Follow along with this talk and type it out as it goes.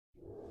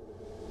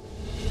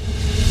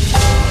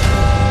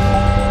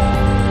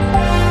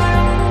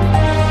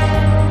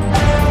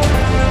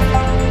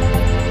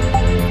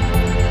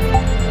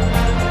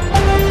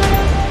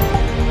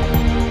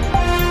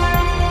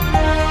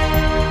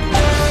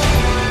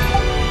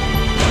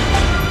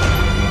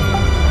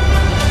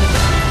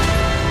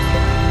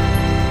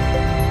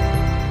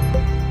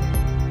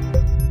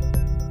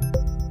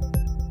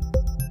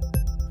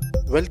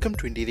Welcome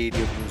to Indie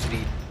Radio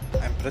Newsread.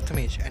 I'm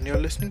Prathamesh and you're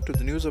listening to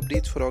the news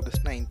updates for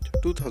August 9th,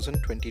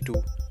 2022.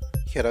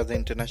 Here are the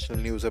international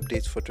news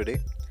updates for today.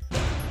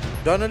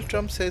 Donald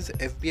Trump says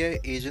FBI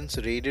agents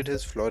raided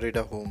his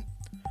Florida home.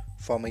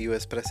 Former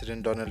US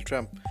President Donald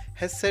Trump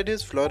has said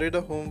his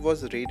Florida home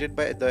was raided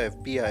by the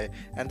FBI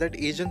and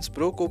that agents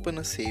broke open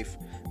a safe.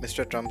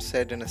 Mr. Trump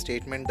said in a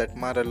statement that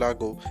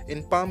Mar-a-Lago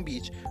in Palm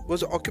Beach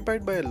was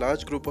occupied by a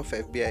large group of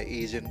FBI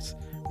agents.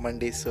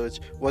 Monday's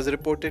search was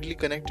reportedly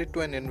connected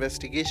to an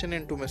investigation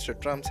into Mr.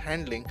 Trump's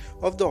handling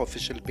of the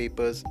official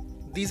papers.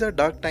 These are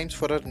dark times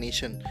for our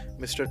nation,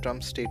 Mr.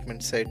 Trump's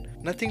statement said.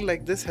 Nothing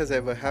like this has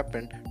ever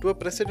happened to a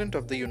president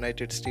of the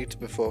United States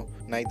before.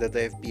 Neither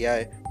the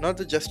FBI nor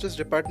the Justice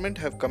Department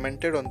have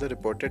commented on the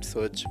reported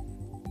search.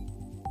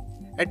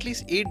 At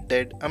least 8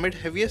 dead amid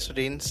heaviest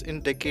rains in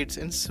decades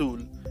in Seoul.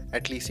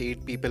 At least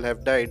 8 people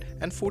have died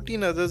and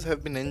 14 others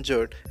have been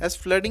injured as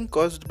flooding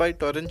caused by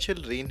torrential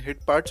rain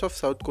hit parts of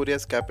South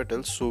Korea's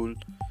capital, Seoul.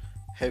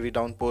 Heavy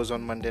downpours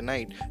on Monday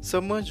night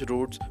submerged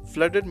roads,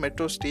 flooded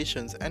metro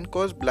stations, and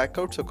caused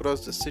blackouts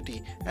across the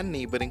city and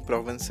neighboring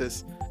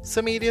provinces.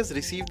 Some areas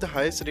received the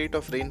highest rate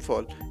of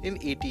rainfall in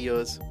 80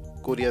 years.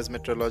 Korea's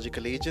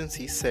meteorological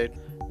agency said.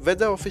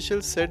 Weather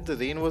officials said the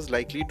rain was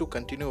likely to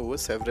continue over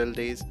several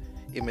days.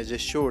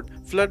 Images showed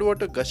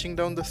floodwater gushing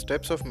down the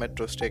steps of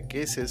metro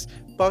staircases,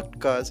 parked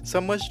cars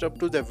submerged up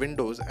to their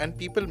windows, and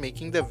people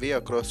making their way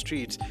across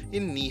streets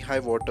in knee-high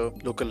water.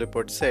 Local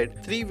reports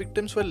said 3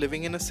 victims were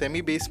living in a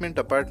semi-basement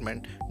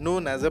apartment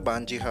known as a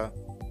banjiha.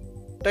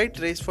 Tight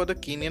race for the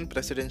Kenyan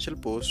presidential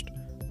post.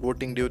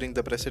 Voting during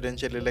the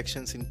presidential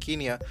elections in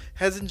Kenya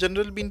has in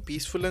general been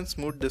peaceful and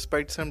smooth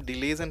despite some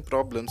delays and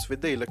problems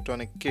with the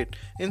electronic kit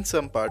in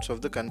some parts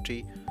of the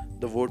country.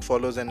 The vote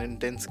follows an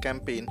intense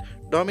campaign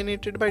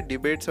dominated by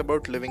debates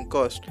about living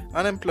cost,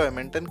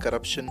 unemployment and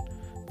corruption.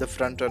 The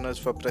frontrunners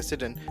for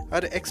president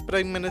are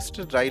ex-Prime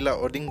Minister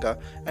Raila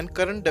Odinga and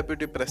current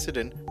Deputy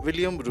President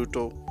William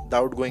Ruto. The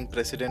outgoing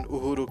President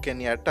Uhuru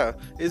Kenyatta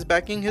is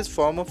backing his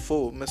former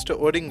foe Mr.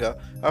 Odinga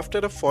after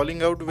a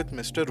falling out with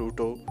Mr.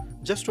 Ruto.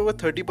 Just over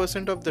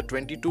 30% of the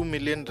 22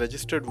 million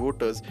registered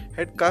voters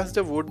had cast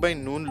a vote by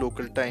noon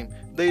local time,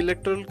 the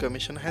Electoral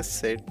Commission has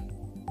said.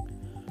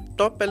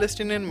 Top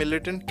Palestinian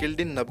militant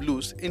killed in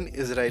Nablus in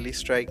Israeli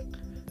strike.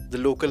 The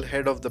local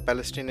head of the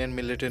Palestinian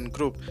militant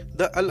group,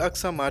 the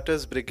Al-Aqsa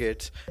Martyrs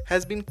Brigades,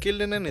 has been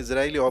killed in an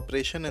Israeli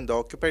operation in the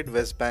occupied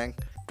West Bank.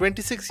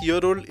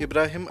 26-year-old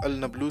Ibrahim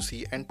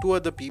al-Nablusi and 2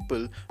 other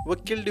people were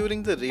killed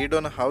during the raid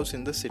on a house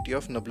in the city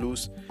of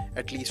Nablus.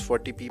 At least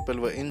 40 people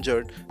were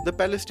injured, the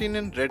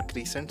Palestinian Red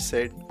Crescent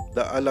said.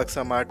 The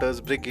Al-Aqsa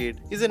Martyrs Brigade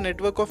is a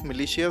network of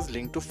militias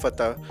linked to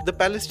Fatah, the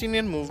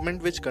Palestinian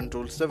movement which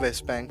controls the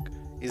West Bank.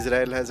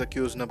 Israel has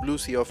accused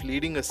Nablusi of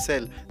leading a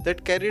cell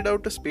that carried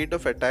out a spate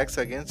of attacks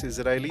against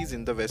Israelis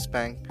in the West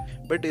Bank,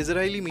 but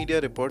Israeli media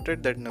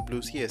reported that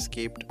Nablusi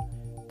escaped.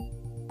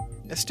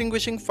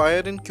 Extinguishing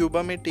fire in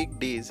Cuba may take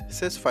days,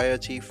 says fire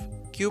chief.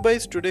 Cuba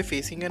is today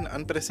facing an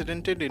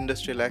unprecedented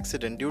industrial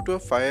accident due to a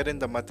fire in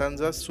the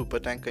Matanzas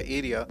supertanker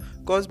area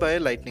caused by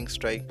a lightning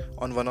strike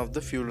on one of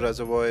the fuel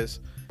reservoirs.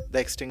 The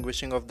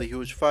extinguishing of the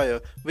huge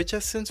fire, which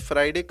has since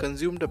Friday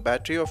consumed a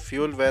battery of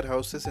fuel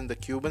warehouses in the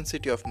Cuban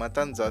city of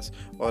Matanzas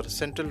or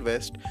Central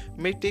West,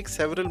 may take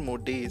several more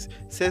days,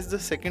 says the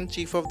second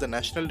chief of the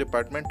National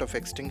Department of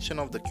Extinction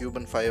of the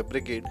Cuban Fire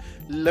Brigade,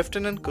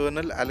 Lieutenant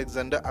Colonel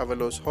Alexander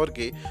Avalos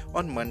Jorge,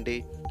 on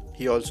Monday.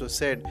 He also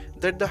said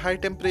that the high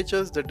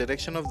temperatures, the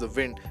direction of the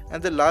wind,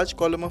 and the large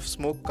column of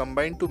smoke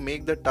combined to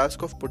make the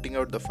task of putting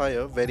out the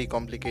fire very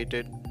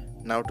complicated.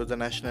 Now to the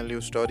national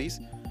news stories.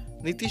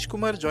 Nitish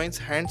Kumar joins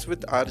hands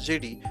with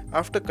RJD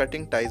after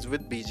cutting ties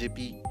with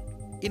BJP.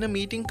 In a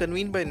meeting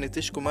convened by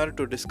Nitish Kumar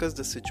to discuss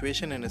the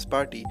situation in his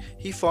party,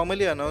 he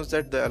formally announced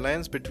that the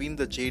alliance between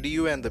the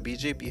JDU and the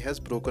BJP has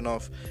broken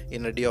off.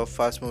 In a day of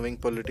fast-moving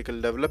political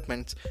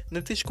developments,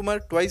 Nitish Kumar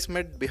twice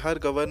met Bihar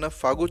Governor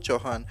Fagu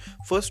Chauhan,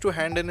 first to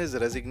hand in his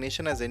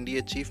resignation as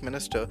NDA Chief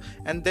Minister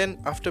and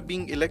then, after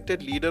being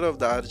elected leader of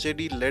the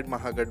RJD-led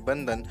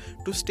Mahagathbandhan,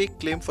 to stake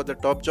claim for the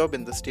top job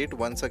in the state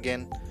once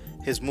again.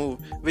 His move,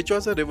 which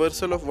was a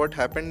reversal of what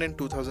happened in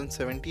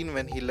 2017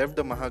 when he left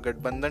the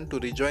Mahagathbandhan to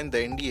rejoin the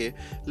NDA,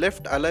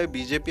 left ally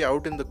BJP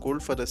out in the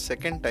cold for the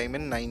second time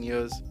in 9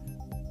 years.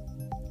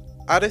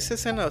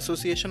 RSS and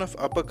Association of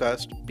Upper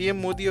Caste,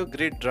 PM Modi a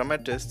great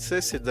dramatist,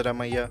 says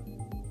Siddaramaiah.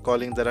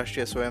 Calling the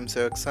Rashtriya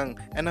Swayamsevak Sangh,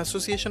 an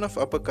association of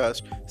upper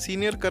caste,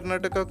 senior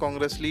Karnataka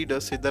Congress leader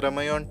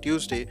Siddaramaiah on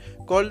Tuesday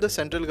called the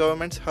central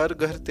government's Har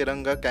Ghar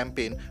Tiranga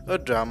campaign a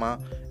drama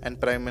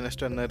and Prime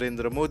Minister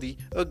Narendra Modi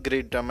a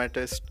great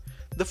dramatist.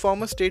 The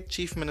former state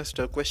chief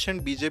minister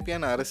questioned BJP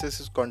and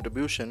RSS's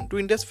contribution to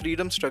India's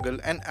freedom struggle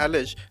and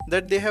alleged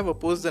that they have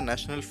opposed the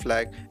national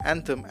flag,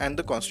 anthem and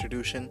the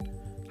constitution.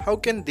 How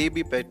can they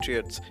be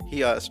patriots?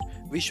 He asked.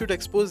 We should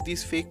expose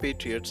these fake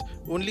patriots.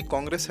 Only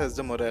Congress has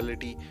the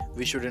morality.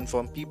 We should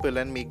inform people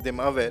and make them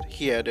aware,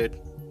 he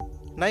added.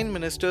 9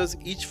 ministers,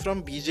 each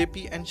from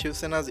BJP and Shiv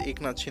Sena's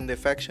Eknath Shinde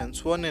faction,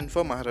 sworn in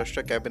for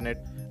Maharashtra cabinet.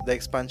 The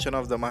expansion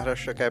of the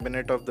Maharashtra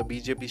cabinet of the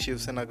BJP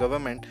Shiv Sena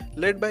government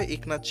led by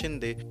Eknath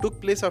Shinde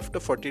took place after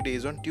 40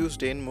 days on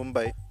Tuesday in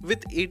Mumbai,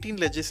 with 18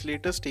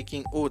 legislators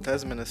taking oath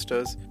as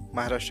ministers.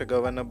 Maharashtra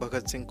Governor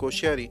Bhagat Singh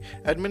Koshyari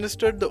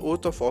administered the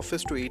oath of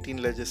office to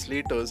 18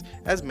 legislators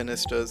as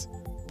ministers.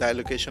 The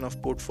allocation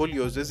of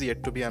portfolios is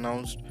yet to be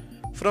announced.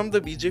 From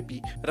the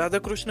BJP,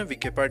 Radhakrishna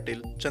Vikhe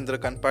Patil,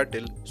 Chandrakant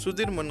Patil,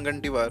 Sudhir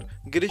Mungantiwar,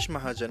 Girish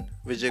Mahajan,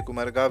 Vijay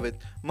Kumar Gavit,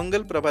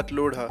 Mangal Prabhat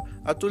Lodha,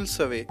 Atul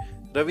Save,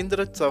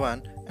 Ravindra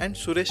Chavan and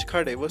Suresh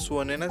Khade were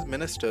sworn in as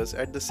ministers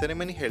at the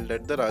ceremony held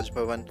at the Raj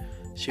Bhavan.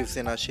 Shiv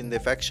Sena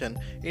Shinde faction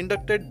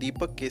inducted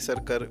Deepak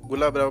Kesarkar,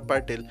 Gulabrao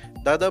Patil,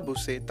 Dada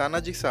Bhuse,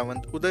 Tanaji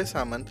Sawant, Uday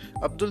Samant,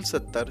 Abdul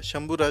Sattar,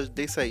 Shambhuraj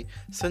Desai,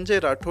 Sanjay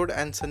Rathod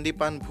and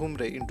Sandipan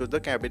Bhumre into the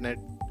cabinet.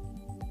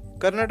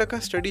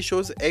 Karnataka study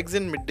shows eggs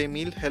in midday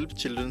meal help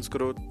children's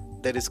growth.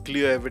 There is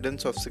clear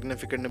evidence of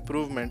significant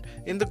improvement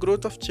in the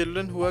growth of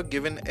children who are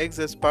given eggs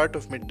as part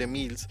of midday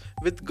meals,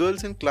 with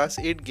girls in class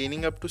 8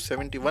 gaining up to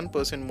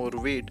 71% more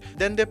weight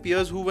than their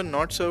peers who were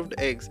not served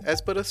eggs,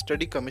 as per a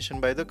study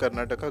commissioned by the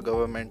Karnataka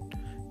government,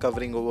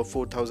 covering over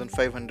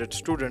 4,500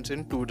 students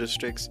in 2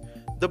 districts.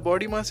 The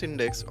body mass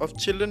index of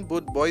children,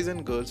 both boys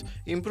and girls,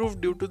 improved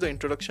due to the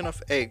introduction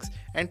of eggs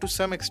and to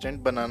some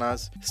extent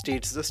bananas,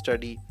 states the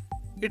study.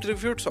 It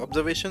refutes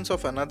observations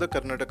of another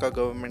Karnataka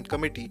government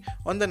committee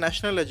on the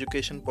National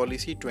Education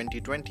Policy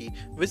 2020,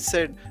 which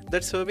said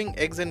that serving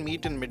eggs and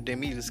meat in midday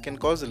meals can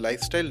cause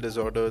lifestyle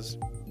disorders.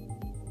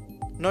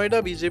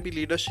 Noida BJP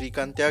leader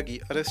Shrikant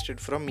Tyagi arrested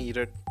from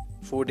Meerut.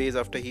 4 days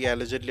after he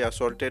allegedly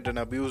assaulted and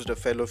abused a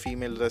fellow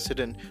female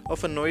resident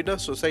of a Noida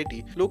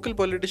society, local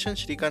politician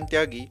Shrikant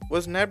Tyagi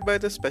was nabbed by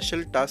the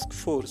Special Task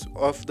Force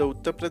of the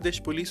Uttar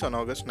Pradesh Police on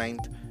August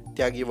 9th.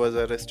 Tyagi was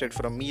arrested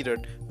from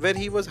Meerut, where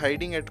he was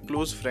hiding at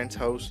close friend's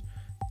house.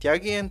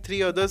 Tyagi and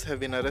 3 others have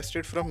been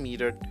arrested from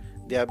Meerut.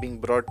 They are being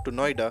brought to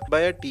Noida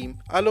by a team.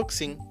 Alok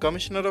Singh,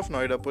 Commissioner of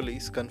Noida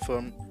Police,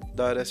 confirmed.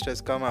 The arrest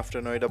has come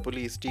after Noida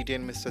Police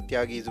detained Mr.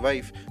 Tyagi's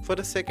wife for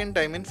a second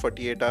time in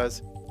 48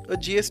 hours. A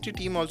GST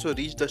team also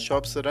reached the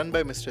shops run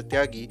by Mr.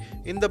 Tyagi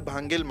in the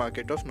Bhangel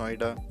market of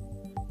Noida.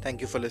 Thank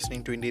you for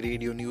listening to Indie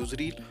Radio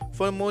Newsreel.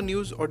 For more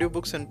news,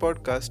 audiobooks and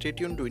podcasts, stay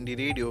tuned to Indie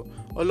Radio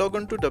or log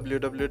on to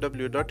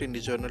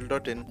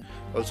www.indiejournal.in.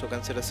 Also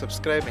consider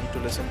subscribing to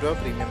listen to our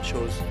premium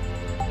shows.